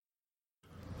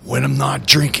when I'm not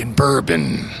drinking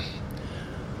bourbon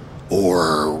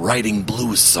or writing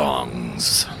blues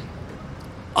songs,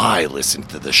 I listen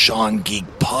to the Sean Geek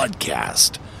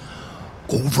podcast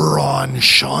over on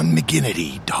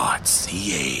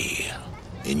SeanMcGinnity.ca.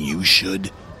 And you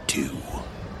should too.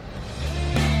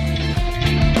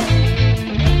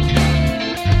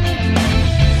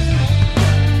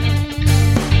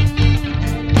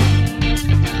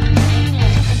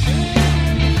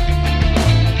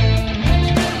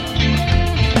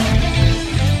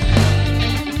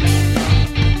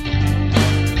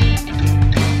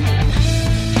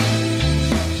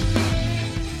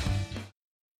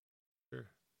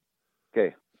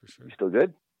 Okay. For sure. You still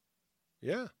good?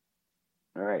 Yeah.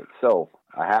 All right. So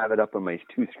I have it up on my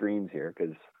two screens here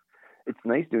because it's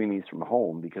nice doing these from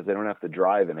home because I don't have to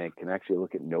drive and I can actually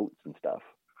look at notes and stuff.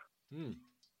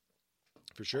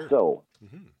 For sure. So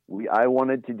I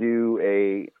wanted to do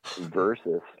a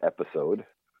versus episode,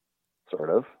 sort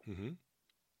of.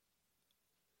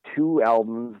 Two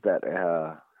albums that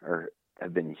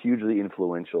have been hugely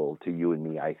influential to you and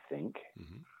me, I think.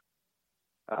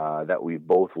 That we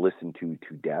both listened to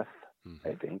death,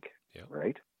 I think. Yep.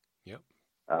 Right? Yep.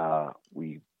 I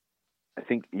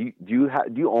think do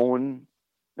you own?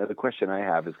 Now the question I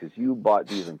have is because you bought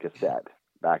these on cassette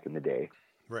back in the day.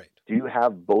 Right. Do you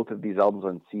have both of these albums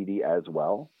on CD as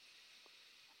well?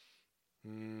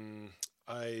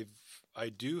 I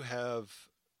do have.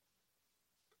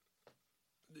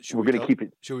 We're going to keep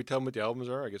it. Should we tell them what the albums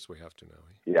are? I guess we have to now.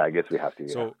 Yeah, I guess we have to.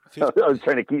 Yeah. So I was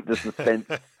trying to keep the suspense.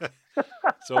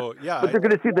 So yeah, but they're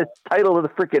going to see the title of the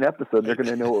freaking episode. They're going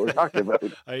to know what we're talking about.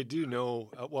 I do know.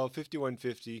 Well,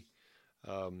 5150.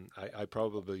 I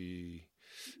probably.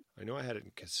 I know I had it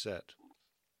in cassette.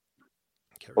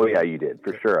 Oh yeah, you did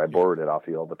for sure. I borrowed it off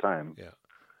you all the time. Yeah,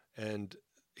 and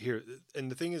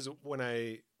the thing is, when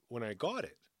I got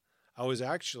it, I was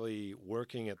actually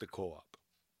working at the co-op.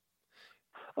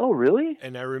 Oh really?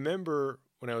 And I remember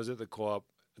when I was at the co-op,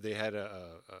 they had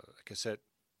a cassette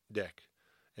deck,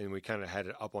 and we kind of had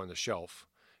it up on the shelf.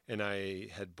 And I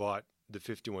had bought the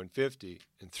 5150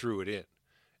 and threw it in,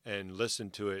 and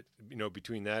listened to it. You know,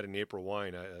 between that and April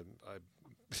Wine, I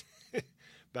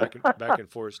back and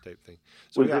forth type thing.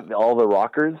 So, was it All the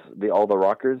Rockers? All the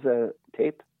Rockers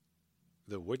tape?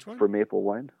 The which one? For Maple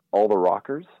Wine? All the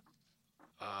Rockers?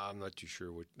 I'm not too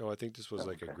sure. No, I think this was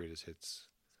a greatest hits.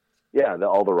 Yeah,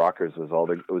 All the Rockers was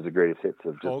the greatest hits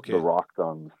of just the rock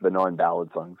songs, the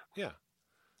non-ballad songs. Yeah.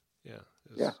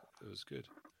 It was good.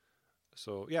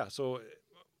 So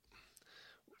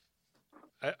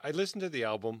I listened to the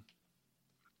album.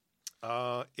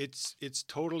 It's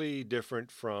totally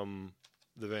different from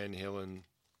the Van Halen,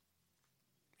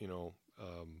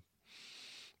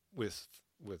 with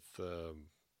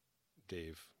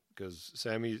Dave, because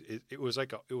Sammy, it was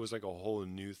like a whole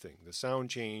new thing. The sound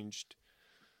changed.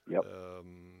 Yep.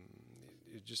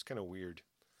 It's just kind of weird.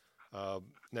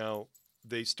 Now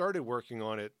they started working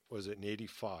on it. Was it in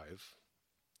 '85,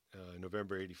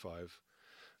 November '85,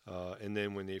 and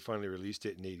then when they finally released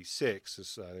it in '86,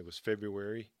 it was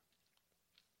February.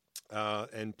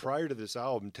 And prior to this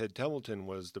album, Ted Templeton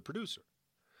was the producer,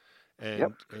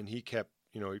 and he kept,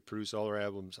 he produced all our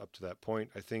albums up to that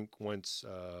point. I think once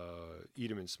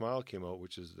Eat 'Em and Smile came out,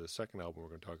 which is the second album we're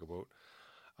going to talk about,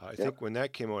 I think when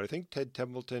that came out, I think Ted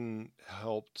Templeton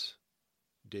helped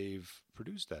Dave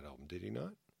produce that album. Did he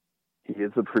not? He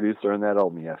is the producer on that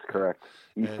album. Yes, correct.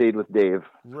 He stayed with Dave.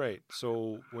 Right.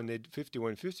 So when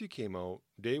 5150 came out,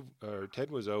 Ted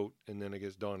was out, and then I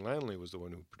guess Don Landley was the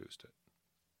one who produced it.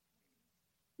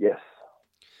 Yes.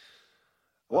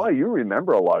 Well, you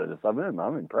remember a lot of this. I'm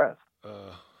impressed.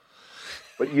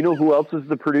 But you know who else was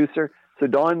the producer? So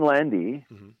Don Landley,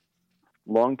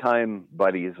 longtime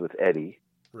buddies with Eddie,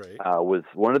 right, was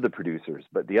one of the producers.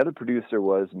 But the other producer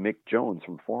was Mick Jones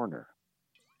from Foreigner.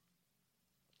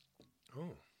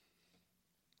 Oh.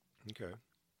 Okay.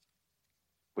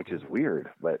 Which is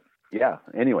weird, but yeah.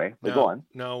 Anyway, go on.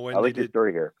 Now, when I like your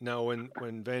story here. Now, when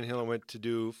Van Halen went to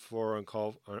do For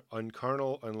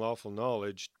Uncarnal Unlawful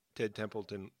Knowledge, Ted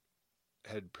Templeton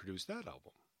had produced that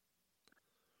album.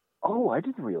 Oh, I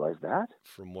didn't realize that.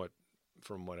 From what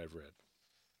I've read.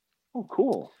 Oh,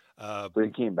 cool. So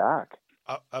he came back.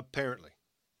 Apparently.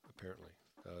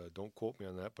 Don't quote me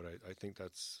on that, but I think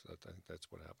that's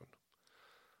what happened.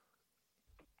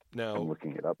 Now I'm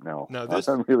looking it up now. Now this,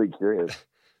 I'm really curious.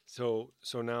 So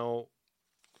now,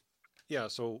 yeah.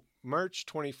 So March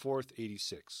 24th,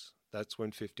 86. That's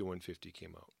when 5150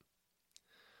 came out.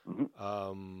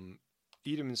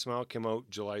 Eat 'Em and Smile came out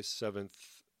July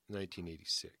 7th,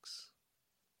 1986.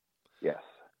 Yes.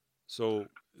 So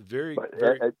very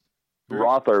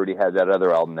Roth already had that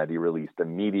other album that he released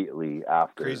immediately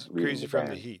after. Crazy from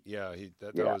the Heat. Yeah,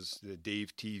 that was the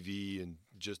Dave TV and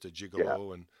Just a Gigolo.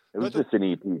 Yeah. And it was just an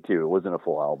EP too. It wasn't a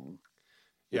full album.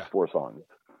 Yeah, 4 songs.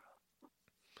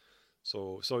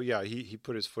 So yeah, he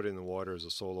put his foot in the water as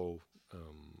a solo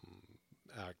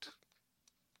act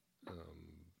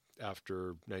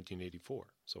after 1984.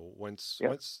 So once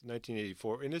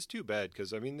 1984, and it's too bad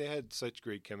because I mean they had such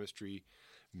great chemistry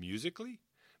musically,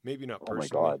 maybe not personally.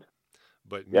 Oh my God.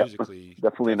 But musically,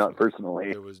 definitely not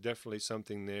personally. There was definitely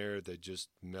something there that just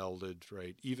melded,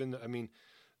 right? Even, I mean,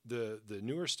 the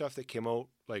newer stuff that came out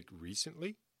like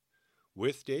recently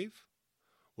with Dave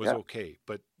was okay,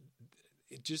 but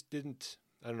it just didn't.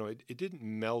 I don't know. It didn't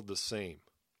meld the same.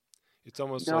 It's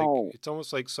almost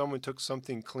like someone took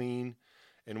something clean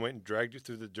and went and dragged it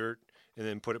through the dirt and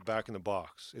then put it back in the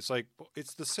box. It's like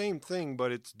it's the same thing,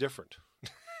 but it's different.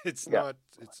 It's not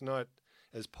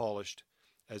as polished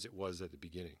as it was at the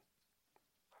beginning.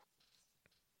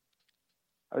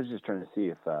 I was just trying to see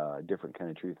if Different Kind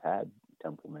of Truth had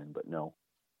Templeman, but no.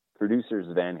 Producers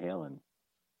Van Halen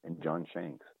and John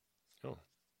Shanks. Oh.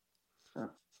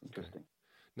 Interesting. Okay.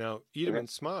 Now, Eat 'Em and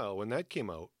Smile, when that came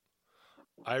out,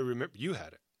 I remember you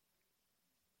had it.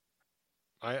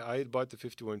 I had bought the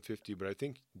 5150, but I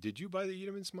think, did you buy the Eat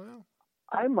 'Em and Smile?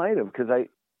 I might have, because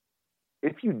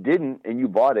if you didn't and you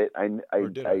bought it, I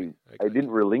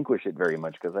didn't relinquish it very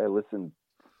much because I listened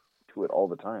to it all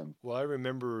the time. Well, I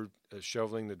remember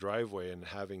shoveling the driveway and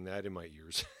having that in my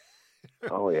ears.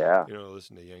 Oh yeah.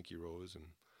 Listen to Yankee Rose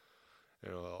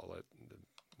and all that.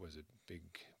 Was it big?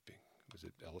 Was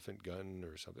it Elephant Gun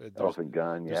or something? Elephant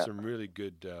Gun. Yeah. There's some really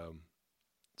good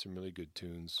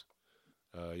tunes.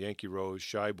 Yankee Rose,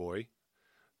 Shy Boy.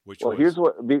 Here's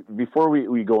what. Before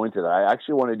we go into that, I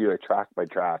actually want to do a track by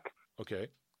track. Okay.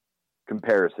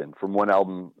 Comparison from one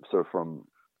album. So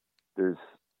there's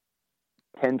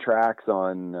 10 tracks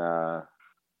on.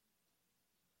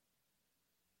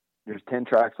 There's 10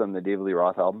 tracks on the David Lee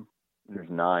Roth album. There's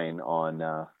 9 on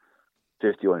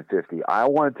 5150. I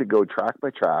wanted to go track by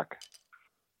track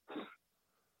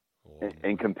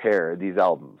and compare these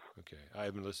albums. Okay, I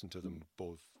haven't listened to them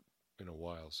both in a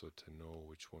while, so to know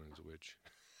which one is which.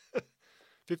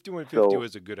 5150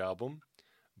 was a good album,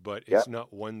 but it's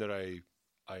not one that I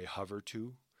hover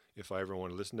to if I ever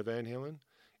want to listen to Van Halen.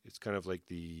 It's kind of like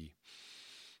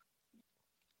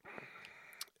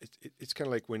it's kind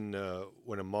of like when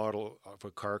a model of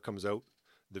a car comes out,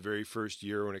 the very first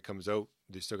year when it comes out,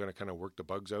 they're still going to kind of work the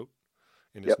bugs out,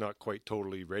 and it's not quite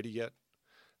totally ready yet.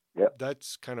 Yep.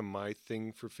 That's kind of my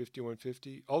thing for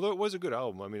 5150. Although it was a good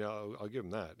album, I mean, I'll give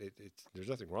them that. There's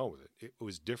nothing wrong with it. It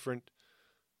was different,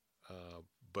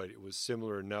 but it was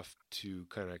similar enough to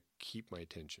kind of keep my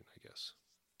attention, I guess.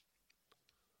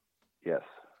 Yes.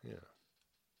 Yeah.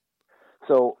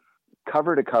 So,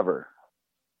 cover to cover,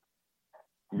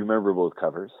 you remember both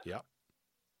covers? Yeah.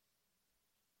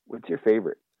 What's your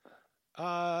favorite?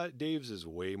 Dave's is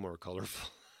way more colorful.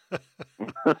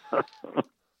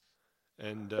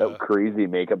 And that crazy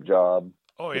makeup job.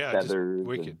 Oh yeah, just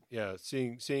wicked. Yeah,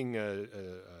 seeing a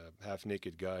half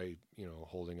naked guy,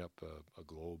 holding up a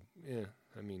globe. Yeah,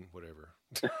 I mean, whatever.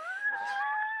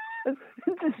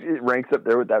 It ranks up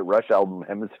there with that Rush album,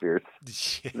 Hemispheres.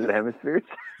 Is it Hemispheres?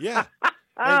 Yeah.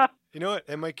 And, you know what?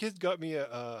 And my kids got me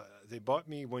they bought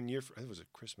me one year I think it was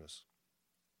at Christmas.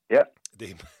 Yeah.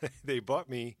 They bought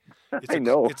me. I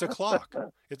know. It's a clock.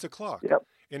 It's a clock. Yep.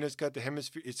 And it's got the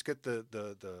hemisphere. It's got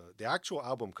the actual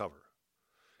album cover,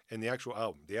 and the actual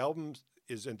album. The album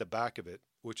is in the back of it,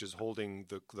 which is holding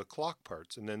the clock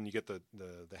parts, and then you get the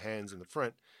hands in the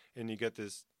front, and you get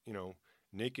this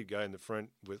naked guy in the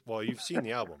front with. Well, you've seen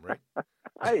the album, right?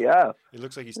 Yeah. It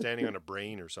looks like he's standing on a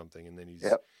brain or something, and then he's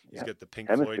got the Pink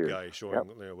Floyd guy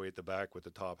showing way at the back with the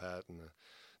top hat and the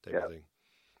type of thing.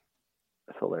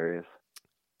 That's hilarious.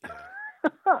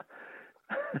 Yeah.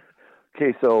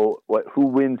 Okay, so who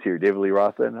wins here? David Lee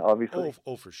Roth, then, obviously?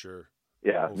 Oh, for sure.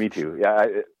 Yeah, me too. Sure. Yeah,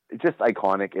 it's just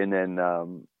iconic. And then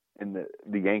in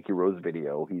the Yankee Rose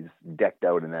video, he's decked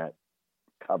out in that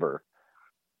cover.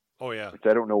 Oh, yeah. Which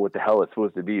I don't know what the hell it's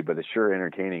supposed to be, but it's sure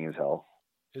entertaining as hell.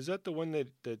 Is that the one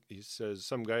that he says,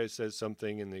 some guy says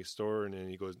something in the store, and then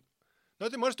he goes,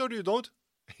 nothing much, do you don't?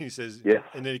 He says, yes.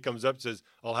 And then he comes up and says,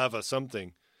 I'll have a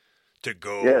something to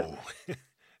go. Yes.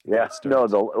 Yeah. No,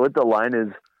 what the line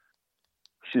is,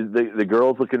 the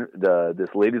girl's looking,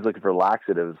 this lady's looking for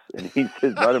laxatives, and he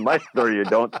says, not in my store you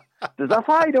don't. Says, if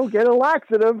I don't get a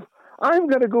laxative, I'm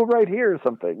going to go right here or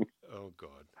something. Oh, God.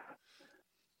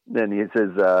 Then he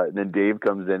says, then Dave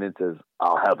comes in and says,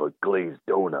 I'll have a glazed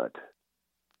donut.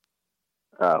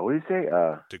 What do you say?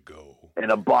 To go.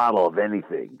 And a bottle of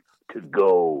anything to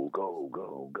go, go,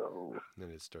 go, go. And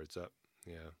then it starts up.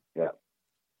 Yeah. Yeah.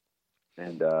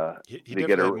 And he they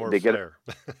get had more flair.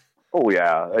 Oh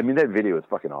yeah, I mean that video is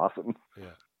fucking awesome.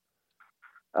 Yeah.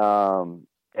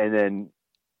 And then,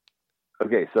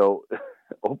 okay, so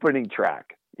opening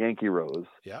track, Yankee Rose.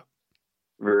 Yeah.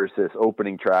 Versus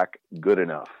opening track, Good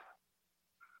Enough.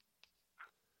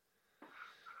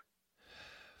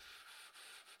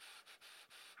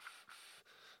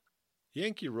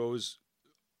 Yankee Rose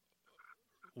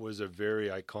was a very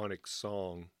iconic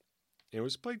song. And it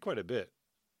was played quite a bit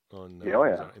on,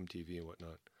 on MTV and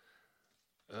whatnot.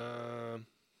 I'm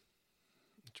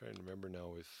trying to remember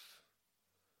now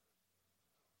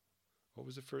what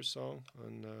was the first song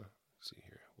on, let's see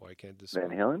here. Why Can't This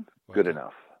Van Halen? Good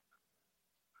Enough.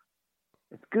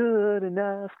 It's good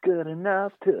enough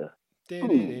to...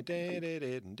 Yeah.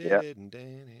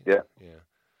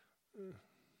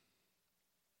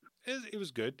 It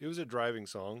was good. It was a driving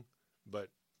song, but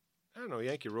I don't know.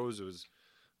 Yankee Rose was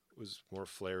more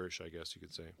flairish, I guess you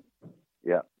could say.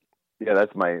 Yeah, yeah.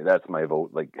 That's my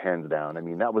vote, like hands down. I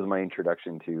mean, that was my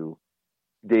introduction to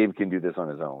Dave can do this on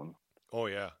his own. Oh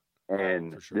yeah,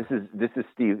 and for sure. This is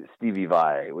Stevie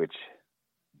Vai, which.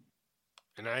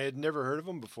 And I had never heard of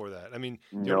him before that. I mean,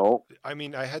 no. I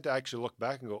mean, I had to actually look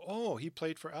back and go, "Oh, he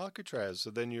played for Alcatraz."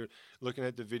 So then you're looking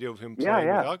at the video of him playing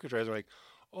with Alcatraz. I'm like,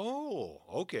 "Oh,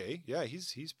 okay, yeah,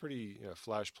 he's pretty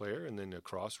Flash player." And then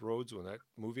Crossroads, when that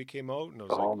movie came out, and I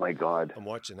was oh my god, I'm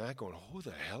watching that, going, "Who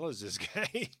the hell is this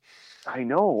guy?" I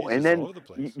know. And then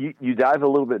you dive a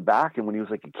little bit back, and when he was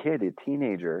like a kid, a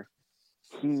teenager,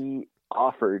 he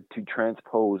offered to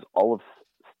transpose all of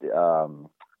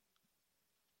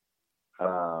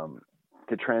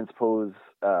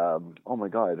oh my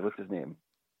god, what's his name?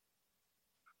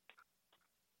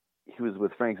 He was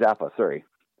with Frank Zappa, sorry.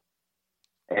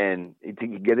 And to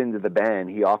get into the band,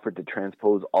 he offered to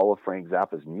transpose all of Frank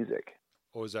Zappa's music.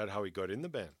 Oh, is that how he got in the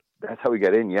band? That's how he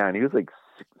got in, yeah. And he was like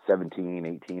 17,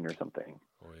 18 or something.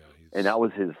 Oh yeah. And that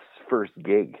was his first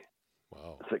gig.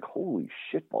 Wow. It's like, holy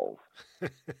shitballs.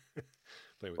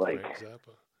 Playing with Frank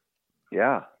Zappa.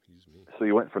 Yeah. Excuse me. So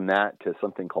you went from that to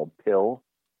something called Pill,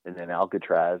 and then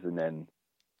Alcatraz, and then,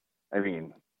 I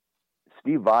mean,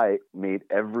 Steve Vai made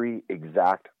every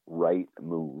exact right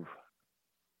move.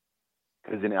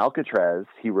 Because in Alcatraz,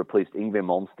 he replaced Yngwie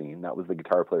Malmsteen. That was the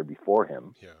guitar player before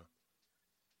him. Yeah.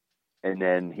 And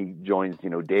then he joins,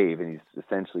 Dave, and he's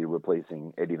essentially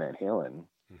replacing Eddie Van Halen.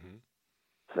 Mm-hmm.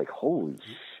 It's like, holy,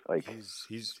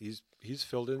 he's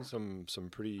filled in some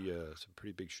pretty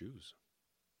big shoes.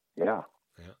 Yeah.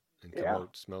 Yeah, and come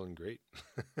out smelling great.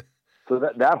 So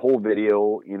that whole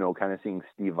video, kind of seeing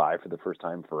Steve Vai for the first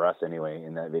time for us anyway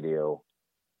in that video,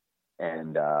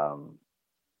 and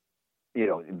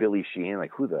Billy Sheehan,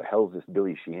 like who the hell is this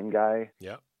Billy Sheehan guy?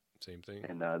 Yeah, same thing.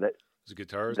 And that was a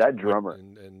guitarist, that drummer,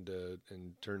 and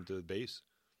turned to the bass.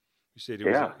 You said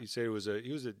he was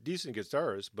a decent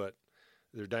guitarist, but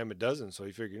they're a dime a dozen. So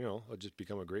he figured, I'll just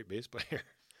become a great bass player.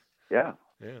 Yeah.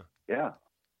 Yeah. Yeah.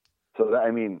 So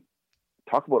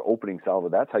talk about opening salvo.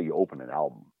 That's how you open an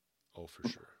album. Oh, for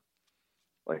sure.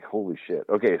 Like, holy shit.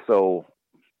 Okay, so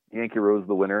Yankee Rose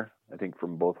the winner, I think,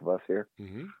 from both of us here.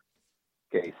 Mm-hmm.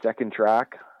 Okay, second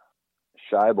track,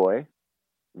 Shy Boy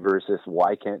versus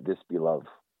Why Can't This Be Love?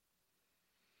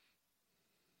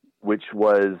 Which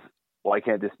was, Why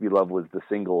Can't This Be Love was the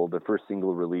first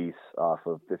single release off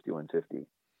of 5150.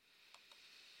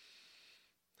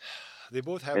 They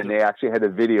both have, and they actually had a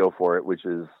video for it, which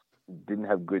didn't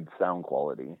have good sound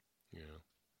quality.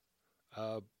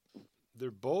 Yeah,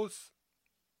 they're both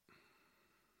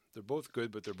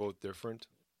good, but they're both different.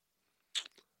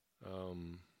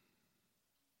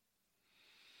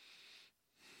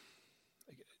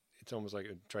 It's almost like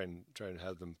trying to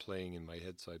have them playing in my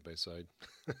head side by side.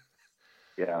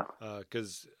 Yeah.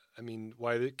 Because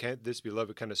Why Can't This Be Love?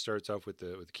 It kind of starts off with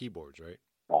the keyboards, right?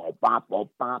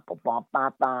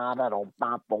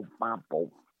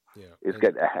 Yeah, it's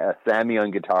got Sammy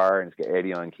on guitar and it's got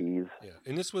Eddie on keys. Yeah,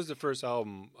 and this was the first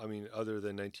album, other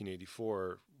than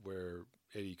 1984, where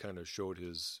Eddie kind of showed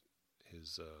his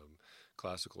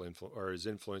classical influence or his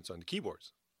influence on the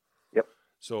keyboards. Yep.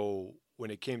 So when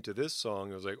it came to this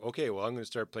song, I was like, okay, well, I'm going to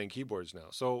start playing keyboards now.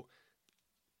 So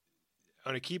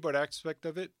on a keyboard aspect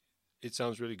of it, it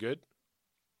sounds really good,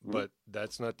 but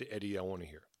that's not the Eddie I want to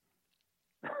hear.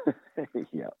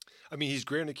 Yeah. He's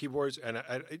great on the keyboards, and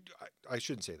I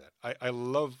shouldn't say that. I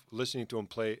love listening to him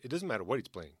play. It doesn't matter what he's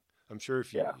playing. I'm sure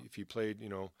if he played,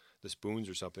 the Spoons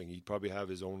or something, he'd probably have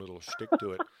his own little shtick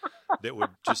to it that would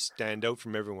just stand out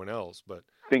from everyone else. But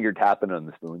finger tapping on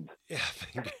the Spoons. Yeah.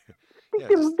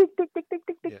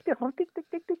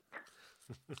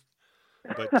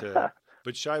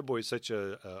 But Shy Boy is such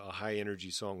a high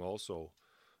energy song, also,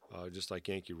 just like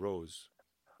Yankee Rose.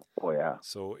 Oh yeah.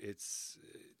 So it's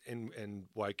and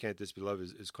Why Can't This Be Love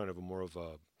is kind of more of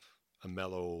a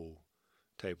mellow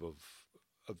type of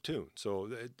tune. So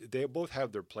they both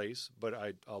have their place, but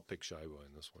I'll pick Shy Boy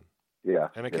in this one. Yeah.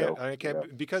 And I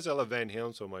can't because I love Van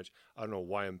Halen so much. I don't know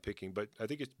why I'm picking, but I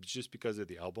think it's just because of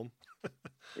the album.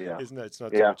 Yeah. It's not so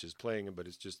much as playing it, but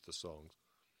it's just the songs.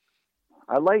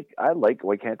 I like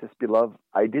Why Can't This Be Love?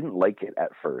 I didn't like it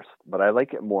at first, but I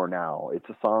like it more now. It's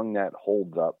a song that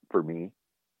holds up for me.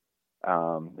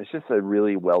 It's just a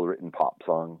really well-written pop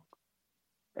song.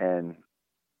 And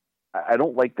I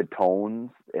don't like the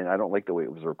tones, and I don't like the way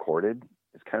it was recorded.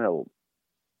 It's kind of,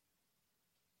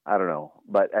 I don't know.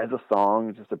 But as a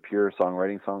song, just a pure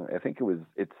songwriting song, I think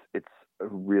it's a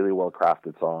really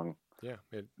well-crafted song. Yeah.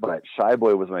 But Shy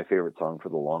Boy was my favorite song for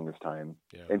the longest time.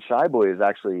 Yeah. And Shy Boy is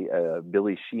actually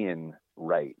Billy Sheehan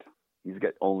right. He's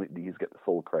got the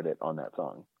sole credit on that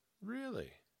song.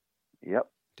 Really? Yep.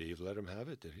 Dave let him have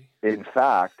it, did he? In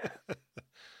fact,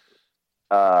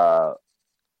 sole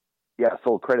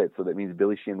credit. So that means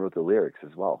Billy Sheehan wrote the lyrics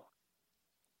as well.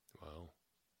 Wow.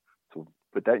 So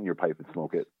put that in your pipe and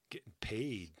smoke it. Getting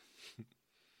paid.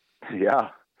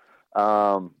 Yeah.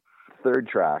 Third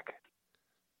track,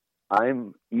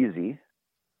 I'm Easy,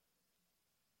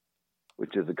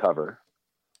 which is a cover,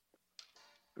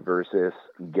 versus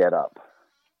Get Up.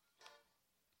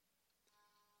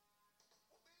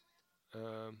 Do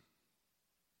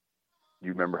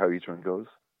you remember how each one goes?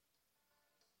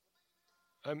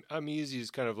 I'm Easy is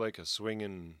kind of like a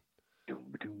swinging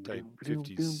type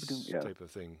 50s type of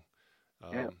thing.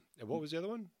 And what was the other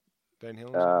one? Van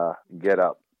Halen? Get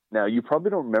Up. Now, you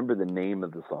probably don't remember the name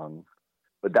of the song,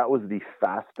 but that was the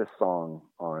fastest song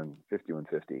on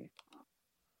 5150.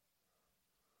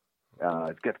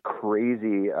 It's got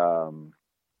crazy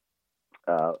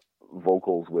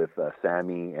vocals with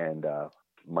Sammy and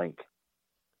Mike.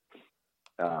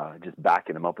 Just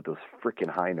backing him up with those freaking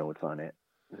high notes on it.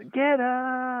 Like, get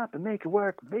up and make it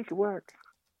work, make it work.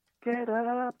 Get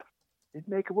up and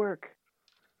make it work.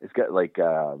 It's got like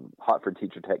Hot for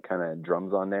Teacher Tech kind of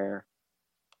drums on there.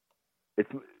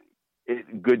 It's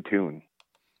good tune.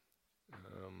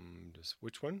 Just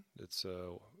which one? It's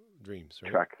Dreams,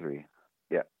 right? Track 3.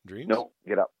 Yeah. Dreams? No,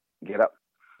 Get Up. Get Up.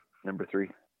 Number 3.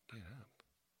 Get Up.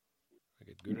 I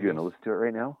get good. You going to listen to it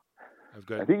right now? I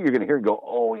think you're going to hear it go,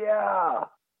 oh, yeah.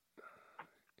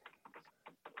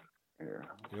 Here.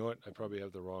 You know what? I probably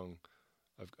have the wrong.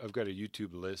 I've got a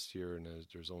YouTube list here, and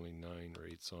there's only 9 or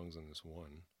 8 songs on this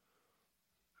one.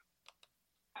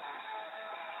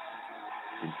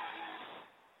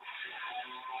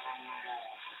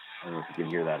 I don't know if you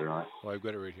can hear that or not. Oh, I've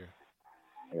got it right here.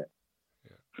 Yeah.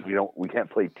 We can't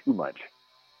play too much.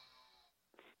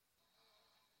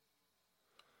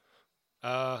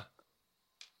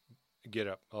 Get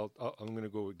Up. I'm going to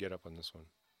go with Get Up on this one.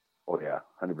 Oh yeah,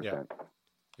 100%.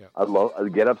 Yeah. I love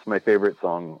Get Up's my favorite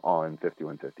song on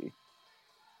 5150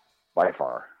 by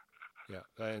far. Yeah,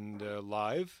 and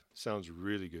live sounds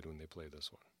really good when they play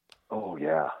this one. Oh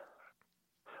yeah.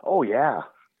 Oh yeah.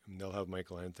 And they'll have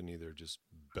Michael Anthony there just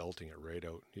belting it right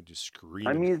out. He just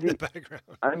screaming in the background.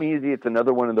 I'm Easy. It's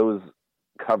another one of those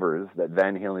covers that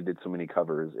Van Halen did so many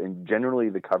covers, and generally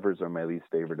the covers are my least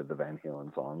favorite of the Van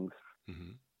Halen songs.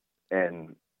 Mm-hmm.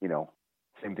 And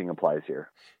same thing applies here.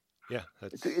 Yeah,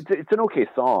 it's an okay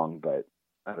song, but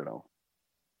I don't know.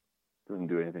 It doesn't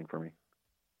do anything for me.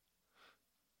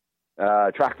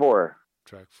 Track 4.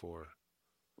 Track 4.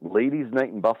 Ladies' Night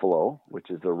in Buffalo, which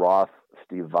is a Roth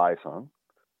Steve Vai song,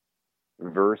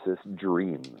 versus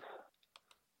Dreams.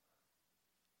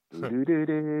 Remember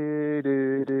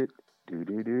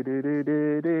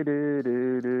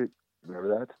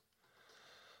that?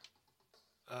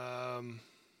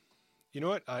 You know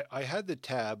what? I had the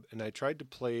tab and I tried to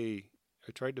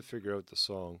figure out the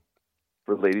song.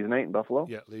 For Ladies' Night in Buffalo?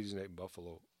 Yeah, Ladies' Night in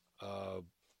Buffalo.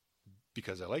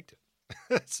 Because I liked it.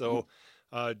 So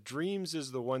Dreams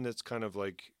is the one that's kind of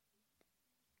like...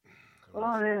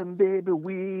 Oh, and baby,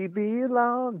 we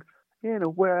belong in a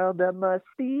world that must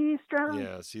be strong.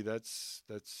 Yeah, see, that's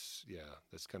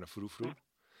kind of frou-frou.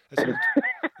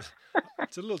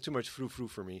 It's a little too much frou-frou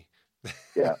for me.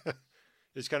 Yeah.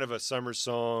 It's kind of a summer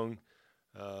song,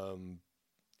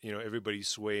 everybody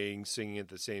swaying, singing at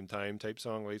the same time type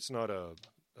song. Like, it's not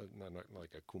not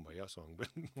like a Kumbaya song, but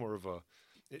more of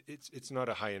it's not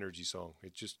a high energy song.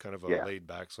 It's just kind of a laid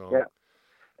back song. Yeah.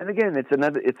 And again, it's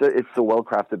a well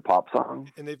crafted pop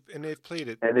song. And they've played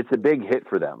it. And it's a big hit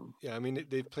for them. Yeah, I mean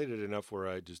they've played it enough where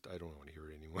I don't want to hear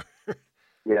it anymore.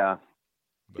 Yeah.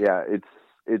 But, yeah,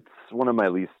 it's one of my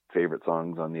least favorite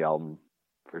songs on the album.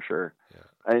 for sure.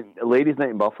 Yeah. And Ladies Night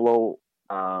in Buffalo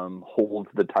holds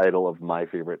the title of my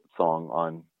favorite song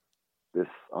on Eat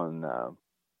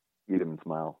 'Em and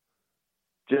Smile.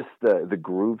 Just the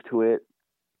groove to it,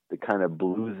 the kind of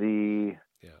bluesy.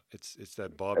 Yeah, it's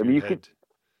that bob I mean, your head.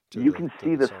 You can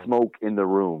see the song. smoke in the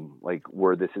room, like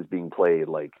where this is being played.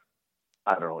 Like,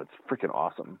 I don't know, it's freaking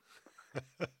awesome.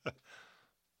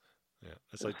 Yeah,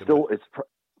 it's like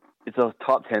it's a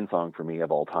top 10 song for me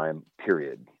of all time.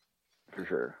 Period, for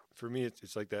sure. For me,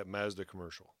 it's like that Mazda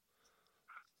commercial.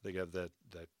 They have that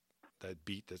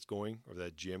beat that's going, or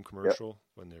that GM commercial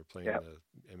when they're playing the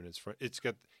Eminence Front. It's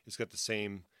got the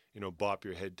same, bop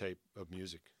your head type of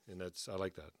music, and I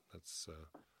like that. That's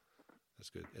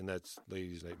good, and that's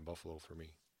Ladies Night in Buffalo for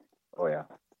me. Oh yeah.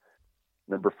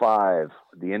 Number 5,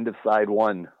 the end of side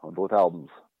 1 on both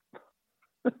albums.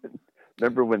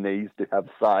 Remember when they used to have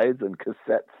sides and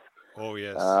cassettes? Oh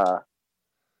yes.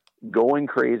 Going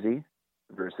Crazy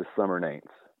versus Summer Nights.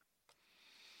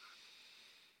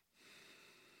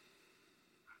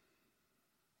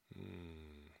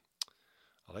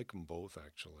 I like them both,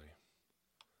 actually.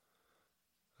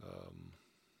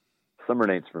 Summer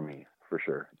Nights for me, for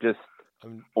sure. Just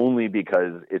only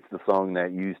because it's the song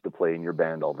that you used to play in your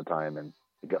band all the time, and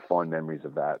you got fond memories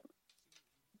of that.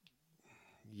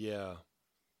 Yeah.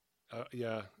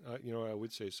 I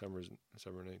would say Summer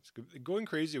Nights. Going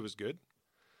Crazy was good.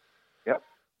 Yep.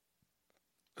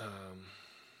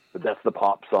 But that's the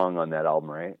pop song on that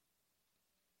album, right?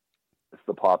 It's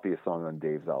the poppiest song on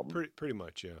Dave's album. Pretty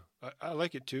much, yeah. I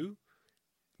like it too,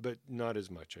 but not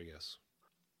as much, I guess.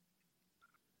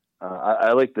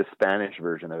 I like the Spanish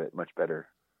version of it much better.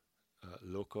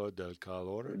 Loco del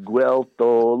Calor.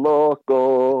 Guelto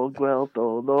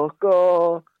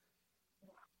loco.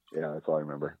 Yeah, that's all I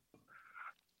remember.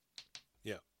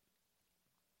 Yeah.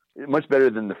 Much better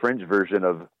than the French version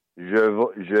of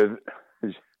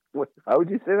how would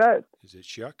you say that? Is it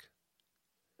Chiac?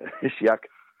 Chiac.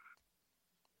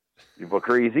 Je vais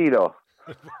crazy, though.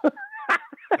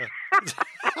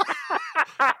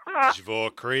 Je vais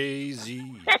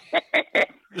crazy.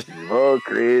 Je vais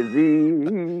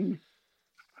crazy.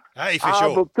 Hey, for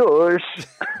sure.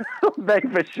 Big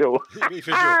for sure. Big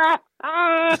for sure.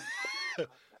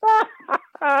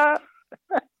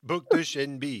 Bouctouche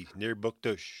NB, near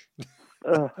Bouctouche.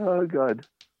 Oh, God.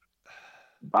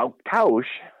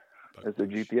 Bouctouche, as the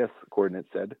GPS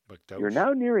coordinate said. Bouctouche. You're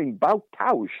now nearing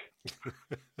Bouctouche.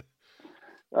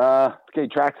 Okay,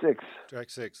 track 6. Track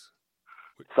 6.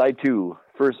 Side 2,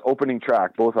 first opening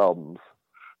track, both albums.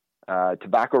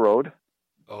 Tobacco Road.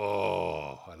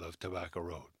 Oh, I love Tobacco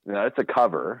Road. Now, it's a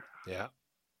cover. Yeah.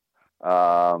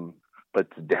 But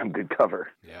it's a damn good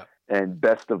cover. Yeah. And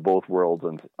Best of Both Worlds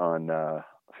on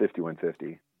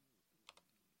 5150.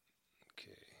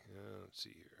 Okay, let's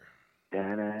see here.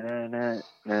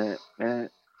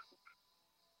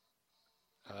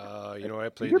 I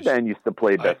played. Your band used to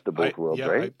play Best of Both Worlds,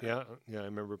 right? I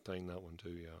remember playing that one too.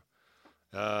 Yeah,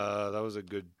 that was a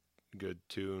good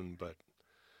tune, but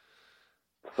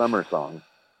summer song.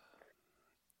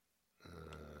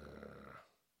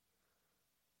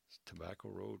 Tobacco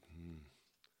Road,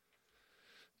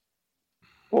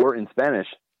 or in Spanish,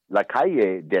 La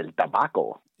Calle del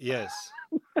Tabaco. Yes,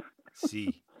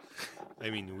 sí. I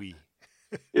mean, oui.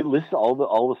 It lists all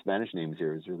the Spanish names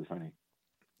here. It's really funny.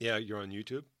 Yeah, you're on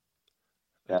YouTube.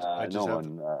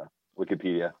 On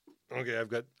Wikipedia. Okay, I've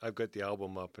got the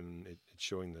album up and it's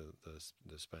showing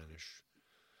the Spanish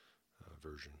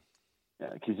version.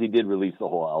 Yeah, because he did release the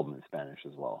whole album in Spanish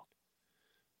as well.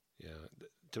 Yeah,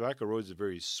 Tobacco Road is a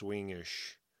very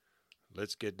swingish.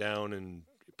 Let's get down and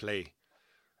play.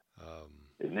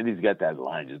 And then he's got that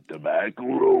line, just Tobacco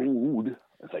Road.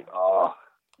 It's like, oh.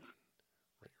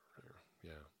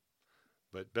 Yeah,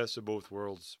 but Best of Both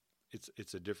Worlds,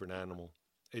 it's a different animal.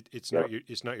 It's not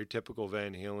your typical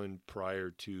Van Halen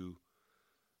prior to,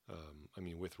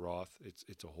 with Roth.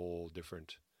 It's a whole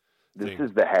different thing. This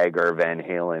is the Hagar Van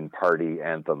Halen party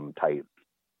anthem type.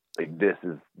 Like this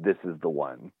is the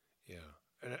one. Yeah,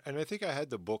 and I think I had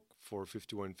the book for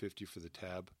 5150 for the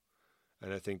tab,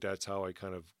 and I think that's how I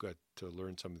kind of got to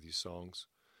learn some of these songs.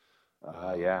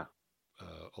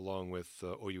 Along with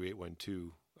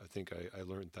OU812, I think I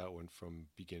learned that one from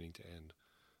beginning to end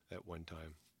at one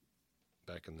time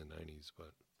back in the 90s.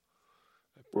 But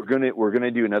we're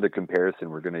gonna do another comparison.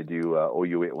 We're gonna do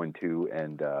OU812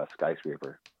 and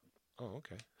Skyscraper. Oh,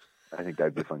 okay. I think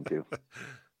that'd be fun too.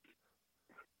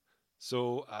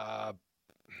 So I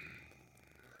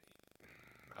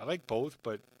like both,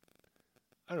 but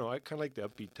I don't know. I kind of like the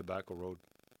upbeat Tobacco Road.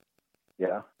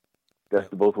 Yeah.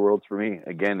 Best of Both Worlds for me.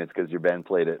 Again, it's because your band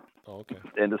played it. Oh, okay.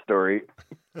 End of story.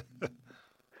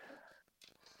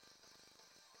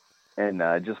 And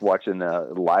just watching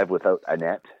live without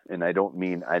Annette, and I don't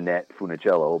mean Annette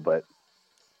Funicello, but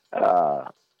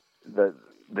the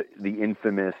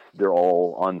infamous. They're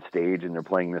all on stage and they're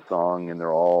playing the song, and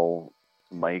they're all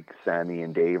Mike, Sammy,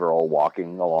 and Dave are all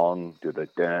walking along to the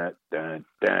da da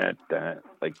da da.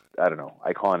 Like, I don't know,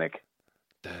 iconic.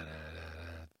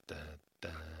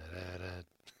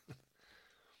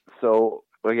 So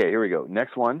okay, here we go.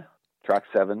 Next one, track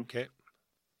 7. Okay.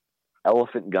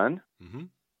 Elephant Gun. Mm-hmm.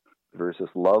 Versus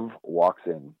Love Walks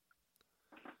In.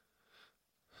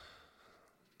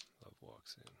 Love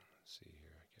Walks In. Let's see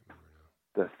here. I can't remember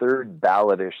now. The third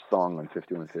balladish song on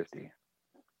 5150.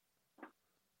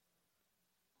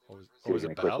 What was a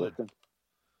ballad?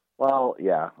 Well,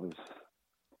 yeah. It was...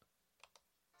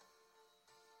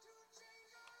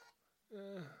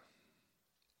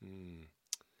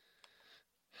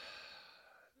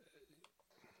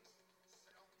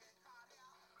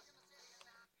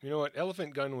 You know what?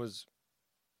 Elephant Gun was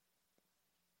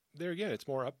there again. It's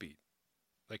more upbeat.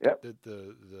 Like yep.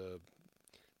 the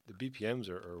BPMs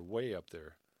are way up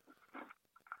there,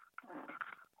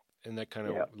 and that kind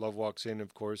of Love Walks In.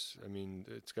 Of course, I mean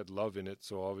it's got love in it,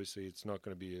 so obviously it's not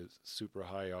going to be a super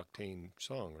high octane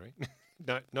song, right?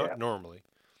 not normally.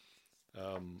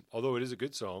 Although it is a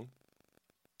good song.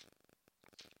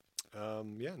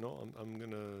 I'm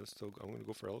gonna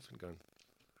go for Elephant Gun.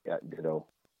 Yeah, ditto.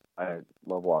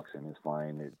 Love Walks In is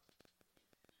fine.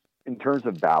 In terms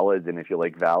of ballads, and if you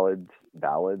like ballads,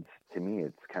 to me,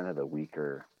 it's kind of the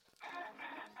weaker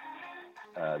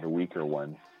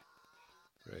one.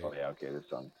 Right. Oh yeah, okay, this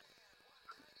song.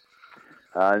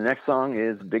 Next song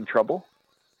is Big Trouble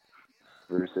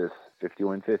versus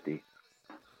 5150.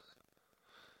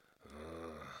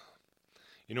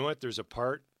 You know what? There's a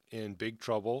part in Big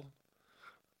Trouble.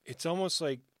 It's almost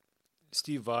like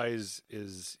Steve Vai is.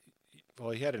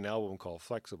 Well, he had an album called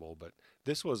Flexible, but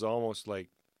this was almost like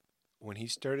when he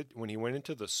went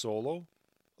into the solo,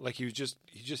 like he just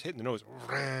hitting the notes,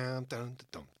 and then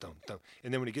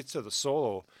when he gets to the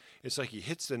solo, it's like he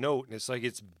hits the note and it's like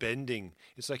it's bending.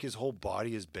 It's like his whole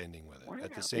body is bending with it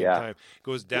at the same time.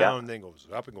 Goes down, then goes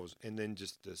up and then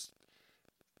just this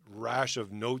rash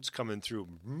of notes coming through.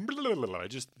 And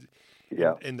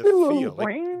the feel,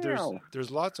 like there's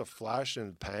lots of flash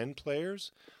and pan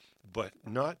players, but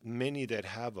not many that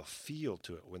have a feel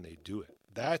to it when they do it.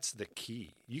 That's the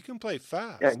key. You can play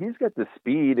fast. Yeah, he's got the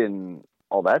speed and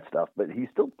all that stuff, but he's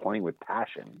still playing with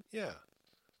passion. Yeah.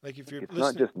 Like if you're it's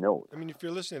not just notes. I mean, if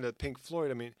you're listening to Pink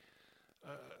Floyd, I mean,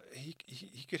 he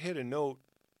could hit a note,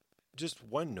 just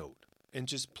one note, and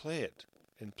just play it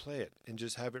and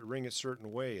just have it ring a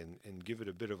certain way and give it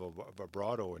a bit of a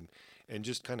vibrato and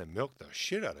just kind of milk the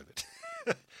shit out of it.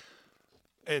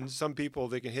 And some people,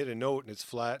 they can hit a note and it's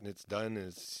flat and it's done and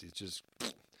it's just,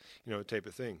 type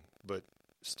of thing. But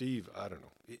Steve, I don't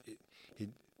know.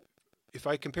 If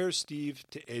I compare Steve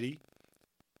to Eddie,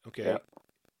 okay, yeah.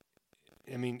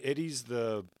 I mean Eddie's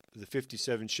the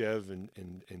 57 Chev and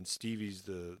Stevie's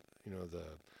the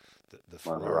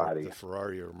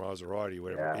Ferrari or Maserati,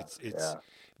 whatever. Yeah,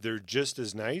 they're just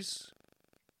as nice,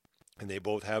 and they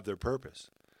both have their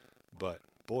purpose. But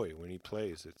boy, when he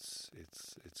plays, it's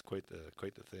quite the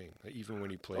thing. Even when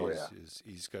he plays,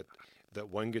 he's got that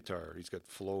one guitar. He's got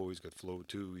flow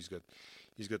 2. He's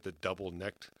got the double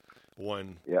necked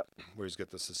one, where he's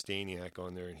got the Sustainiac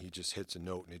on there, and he just hits a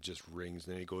note and it just rings.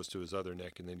 And then he goes to his other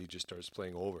neck, and then he just starts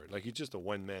playing over it. Like he's just a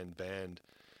one man band,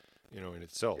 in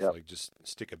itself. Yep. Like just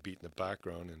stick a beat in the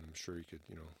background, and I'm sure he could,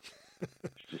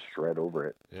 just shred over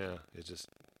it. Yeah, it just.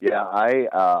 Yeah,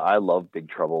 I love Big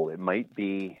Trouble. It might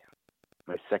be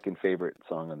my second favorite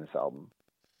song on this album.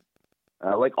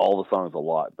 I like all the songs a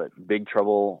lot, but Big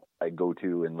Trouble I go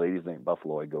to, and Ladies Night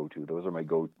Buffalo I go to. Those are my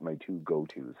two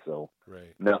go-tos. So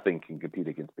nothing can compete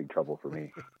against Big Trouble for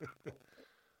me.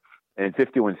 And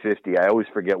 5150, I always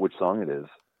forget which song it is.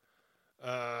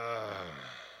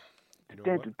 Do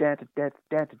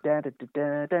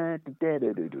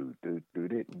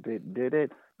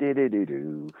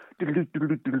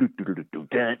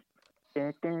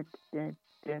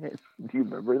you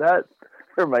remember that?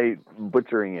 Or am I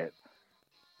butchering it?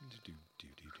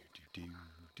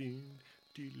 Yeah.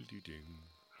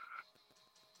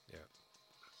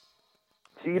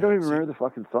 See, you don't even remember the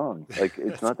fucking song. Like,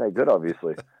 it's not that good,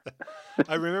 obviously.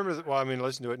 I remember. Well, I mean,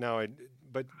 listen to it now.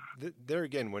 But there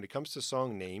again, when it comes to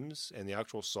song names and the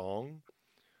actual song,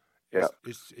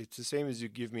 it's the same as you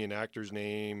give me an actor's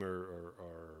name or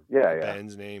a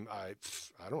band's name. I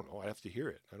don't know. I have to hear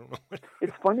it. I don't know.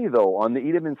 It's funny though. On the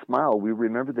Eat 'Em and Smile, we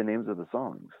remember the names of the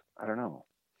songs. I don't know.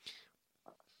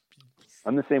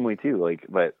 I'm the same way too. Like,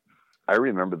 but I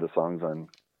remember the songs on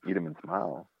Eat 'Em and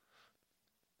Smile.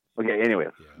 Okay, anyway,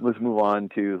 let's move on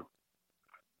to.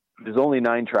 There's only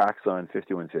 9 tracks on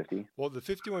 5150. Well, the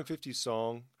 5150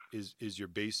 song is your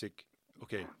basic.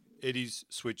 Okay, Eddie's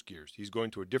switch gears. He's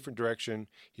going to a different direction.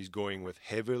 He's going with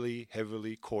heavily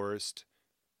chorused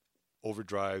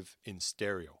overdrive in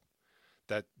stereo.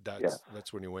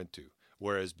 That's when he went to.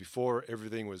 Whereas before,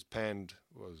 everything was panned,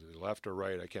 was it left or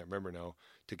right? I can't remember now,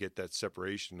 to get that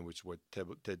separation, which what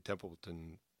Ted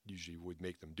Templeton usually would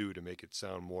make them do to make it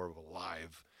sound more of a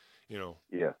live,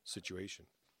 situation.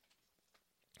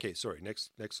 Okay, sorry.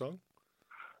 Next song.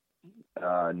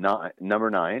 Number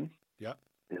 9. Yeah.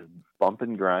 Is Bump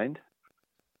and Grind.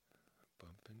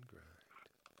 Bump and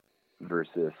Grind.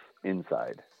 Versus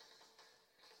Inside.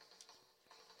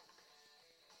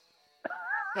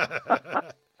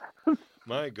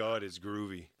 My God, it's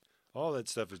groovy. All that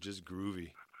stuff is just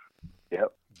groovy.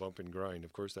 Yep. Bump and Grind.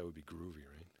 Of course, that would be groovy,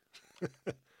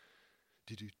 right?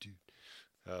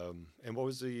 And what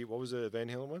was the Van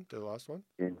Halen one? The last one?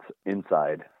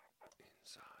 Inside.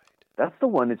 That's the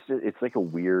one. It's like a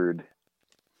weird.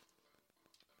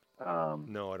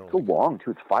 No, I don't. It's so long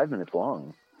too. It's 5 minutes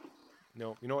long.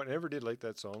 No, you know what? I never did like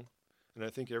that song, and I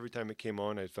think every time it came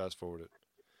on, I'd fast forward it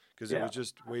because it was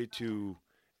just way too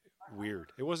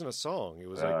weird. It wasn't a song. It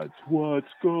was like that's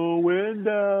what's going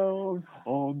down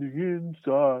on the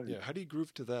inside. Yeah, how do you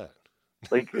groove to that?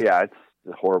 It's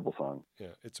a horrible song.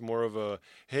 Yeah, it's more of a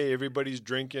hey, everybody's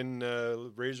drinking,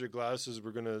 raise your glasses.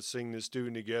 We're gonna sing this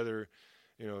tune together.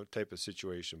 Type of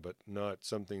situation, but not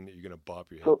something that you're going to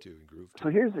bop your head to and groove to. So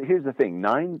here's the thing: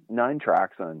 nine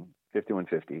tracks on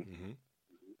 5150. Mm-hmm.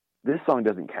 This song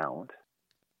doesn't count.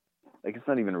 Like, it's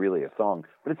not even really a song,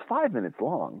 but it's 5 minutes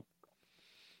long.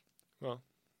 Well,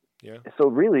 yeah. So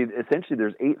really, essentially,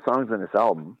 there's 8 songs on this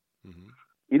album. Mm-hmm.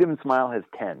 Eat 'Em and Smile has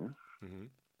 10, mm-hmm.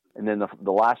 and then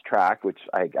the last track, which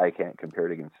I can't compare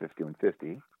it against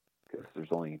 5150 because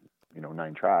there's only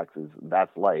 9 tracks. Is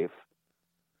That's Life.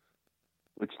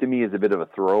 Which to me is a bit of a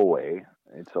throwaway.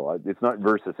 It's not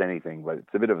versus anything, but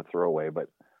it's a bit of a throwaway. But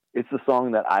it's the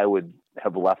song that I would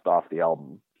have left off the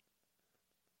album.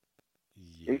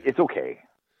 Yeah. It's okay.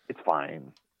 It's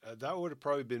fine. That would have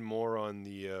probably been more on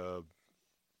the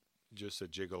just a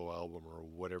Gigolo album or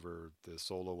whatever, the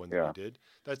solo one that he did.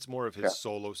 That's more of his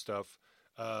solo stuff.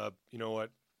 You know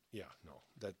what? Yeah, no.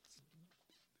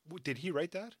 Did he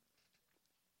write that?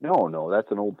 No,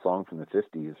 that's an old song from the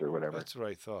 50s or whatever. That's what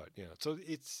I thought, yeah. So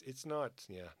it's not,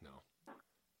 no.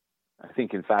 I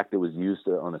think, in fact, it was used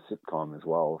on a sitcom as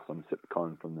well, some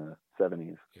sitcom from the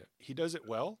 70s. Yeah, he does it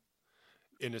well,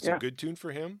 and it's a good tune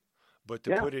for him, but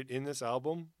to put it in this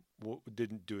album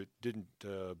didn't do it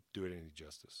any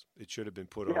justice. It should have been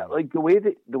put on. Yeah, like the way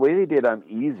they did I'm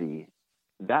Easy,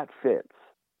 that fits.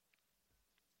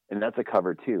 And that's a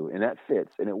cover too, and that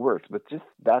fits, and it works, but just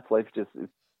That's Life is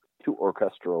too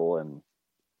orchestral, and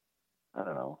I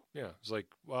don't know. Yeah, it's like,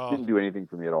 wow. Didn't do anything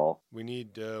for me at all. We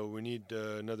need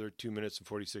another 2 minutes and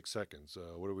 46 seconds.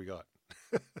 What do we got?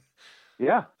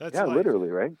 Yeah, That's literally,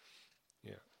 right?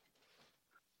 Yeah.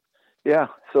 Yeah.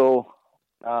 So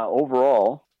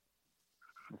overall,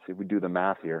 let's see if we do the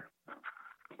math here.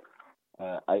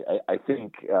 I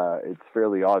think it's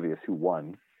fairly obvious who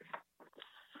won.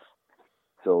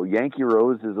 So Yankee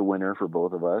Rose is a winner for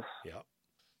both of us. Yeah.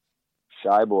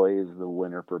 Shy Boy is the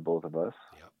winner for both of us.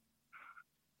 Yeah.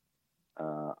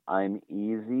 I'm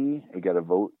Easy. I got a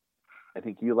vote. I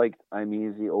think you liked I'm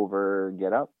Easy over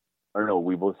Get Up. Or no,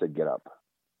 we both said Get Up.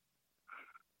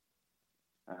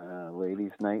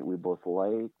 Ladies Night, we both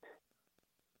liked.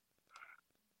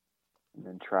 And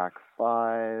then track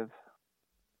 5.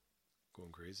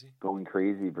 Going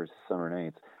Crazy versus Summer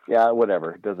Nights. Yeah,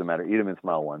 whatever. It doesn't matter. Eat 'Em and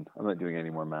Smile won. I'm not doing any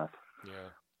more math.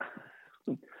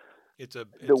 Yeah. It's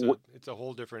a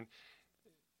whole different.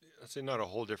 I'd say not a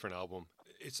whole different album.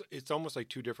 It's almost like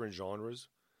 2 different genres,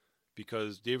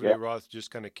 because David Lee Roth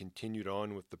just kind of continued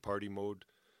on with the party mode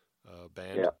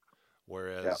band,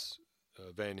 whereas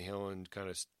Van Halen kind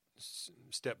of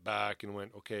stepped back and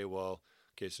went, okay,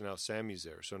 so now Sammy's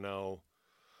there. So now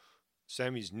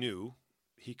Sammy's new.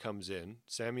 He comes in.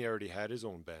 Sammy already had his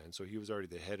own band, so he was already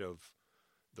the head of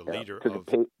the leader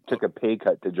took a pay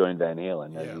cut to join Van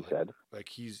Halen, as you said. Like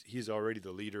he's already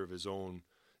the leader of his own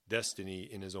destiny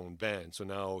in his own band. So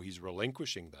now he's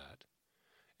relinquishing that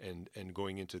and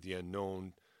going into the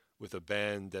unknown with a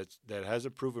band that has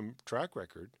a proven track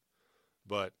record.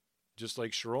 But just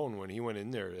like Sharon, when he went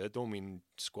in there, that don't mean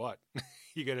squat.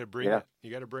 You got to bring it. You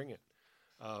got to bring it.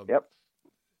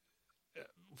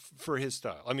 For his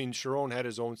style. I mean, Sharon had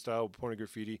his own style. Porno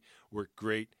Graffiti worked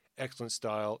great, excellent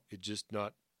style. It just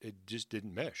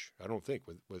didn't mesh. I don't think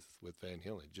with Van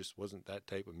Halen. It just wasn't that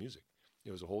type of music.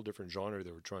 It was a whole different genre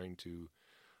they were trying to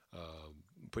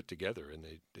put together, and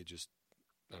they just,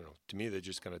 I don't know. To me, they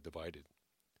just kind of divided.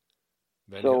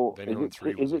 Is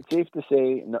it safe to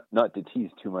say, not to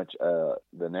tease too much,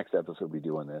 the next episode we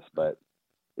do on this, but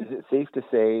is it safe to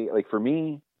say, like for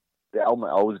me, the album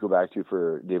I always go back to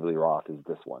for David Lee Roth is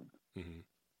this one. Mm-hmm.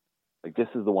 Like this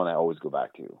is the one I always go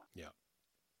back to. Yeah.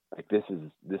 Like this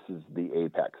is the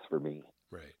apex for me.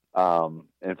 Right.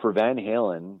 And for Van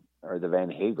Halen or the Van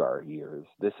Hagar years,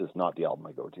 this is not the album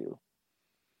I go to.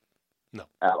 No.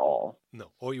 At all.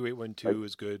 No. OU812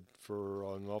 is good. For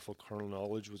Unlawful Carnal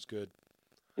Knowledge was good.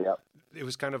 Yeah. It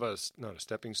was kind of not a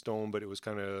stepping stone, but it was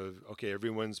kind of, okay,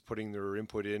 everyone's putting their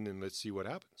input in and let's see what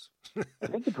happens. I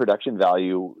think the production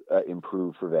value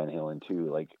improved for Van Halen too.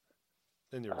 Like,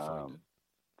 then they refined it.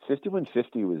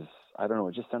 5150 was, I don't know,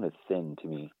 it just sounded thin to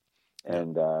me.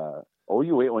 And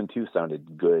OU812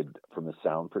 sounded good from a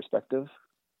sound perspective.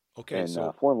 Okay, and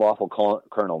so For Unlawful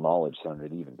Carnal Knowledge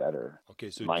sounded even better. Okay,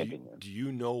 so in my opinion. Do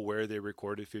you know where they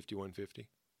recorded 5150?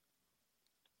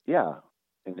 Yeah,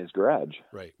 in his garage.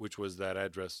 Right, which was that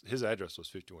address. His address was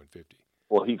 5150.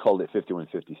 Well, he called it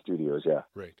 5150 Studios, yeah.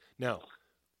 Right. Now,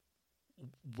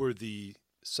 were the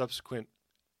subsequent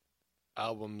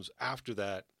albums after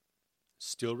that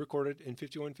still recorded in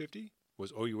 5150?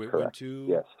 Was OU812?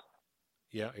 Yes.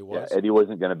 Yeah, it was. Yeah, Eddie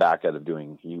wasn't going to back out of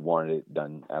he wanted it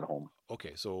done at home.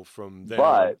 Okay, so from then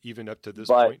on, even up to this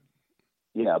point?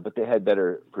 Yeah, but they had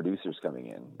better producers coming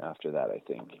in after that, I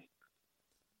think.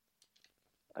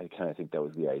 I kind of think that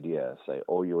was the idea. Say,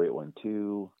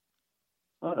 OU812.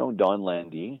 Oh, no, Don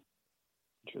Landy.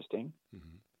 Interesting.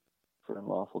 Mm-hmm. For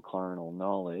Unlawful Carnal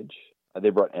Knowledge. They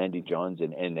brought Andy Johns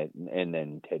in and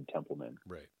then Ted Templeman.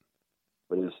 Right.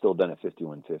 But it was still done at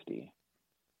 5150.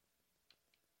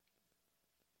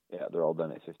 Yeah, they're all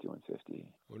done at 5150. I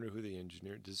wonder who the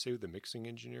engineer, did it say who the mixing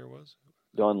engineer was?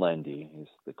 Don Landy is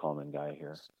the common guy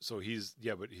here. So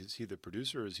but is he the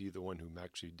producer or is he the one who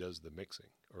actually does the mixing?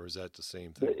 Or is that the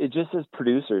same thing? It just says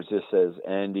producer. It just says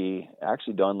Andy.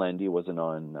 Actually, Don Landy wasn't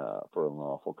on For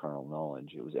Unlawful Carnal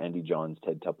Knowledge. It was Andy Johns,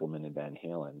 Ted Templeman, and Van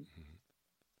Halen. Mm-hmm.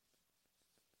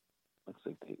 Looks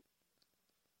like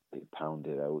they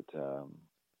pounded out.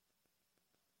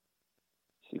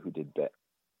 See who did that.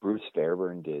 Bruce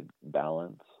Fairburn did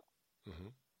Balance. Mm-hmm.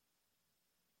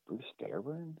 Bruce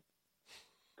Fairburn?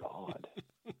 God.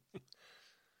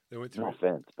 They went through, no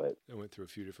offense, but they went through a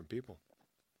few different people.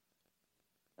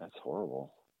 That's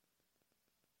horrible.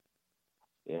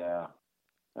 Yeah.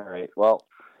 All right. Well,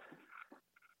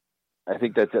 I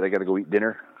think that's it. I got to go eat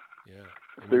dinner. Yeah.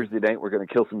 Thursday night, we're going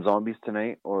to kill some zombies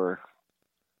tonight or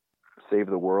save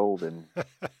the world and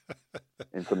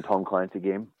in some Tom Clancy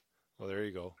game. Well, there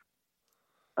you go.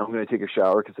 I'm going to take a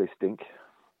shower because I stink.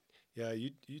 Yeah,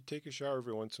 you take a shower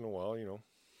every once in a while, you know.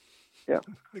 Yeah.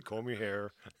 Comb your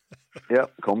hair.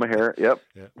 Yep, comb my hair. Yep.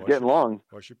 Yeah, it's getting long.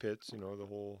 Wash your pits, you know, the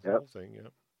whole thing.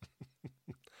 Yep.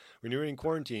 When you're in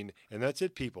quarantine, and that's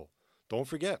it, people. Don't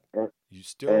forget. You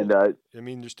still, I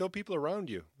mean, there's still people around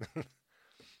you.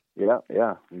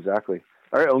 Yeah, exactly.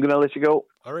 All right, I'm going to let you go.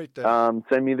 All right, then.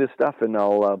 Send me this stuff, and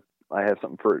I have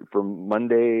something for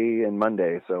Monday and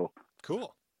Monday, so.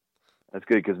 Cool. That's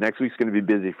good, because next week's going to be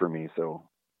busy for me, so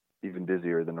even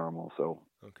busier than normal, so.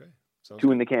 Okay. Sounds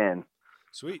good. In the can.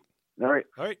 Sweet. All right.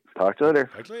 All right. Talk to you later.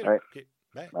 Talk to you later. All right. Okay.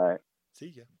 Bye. Bye.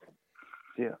 See ya.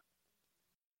 See ya.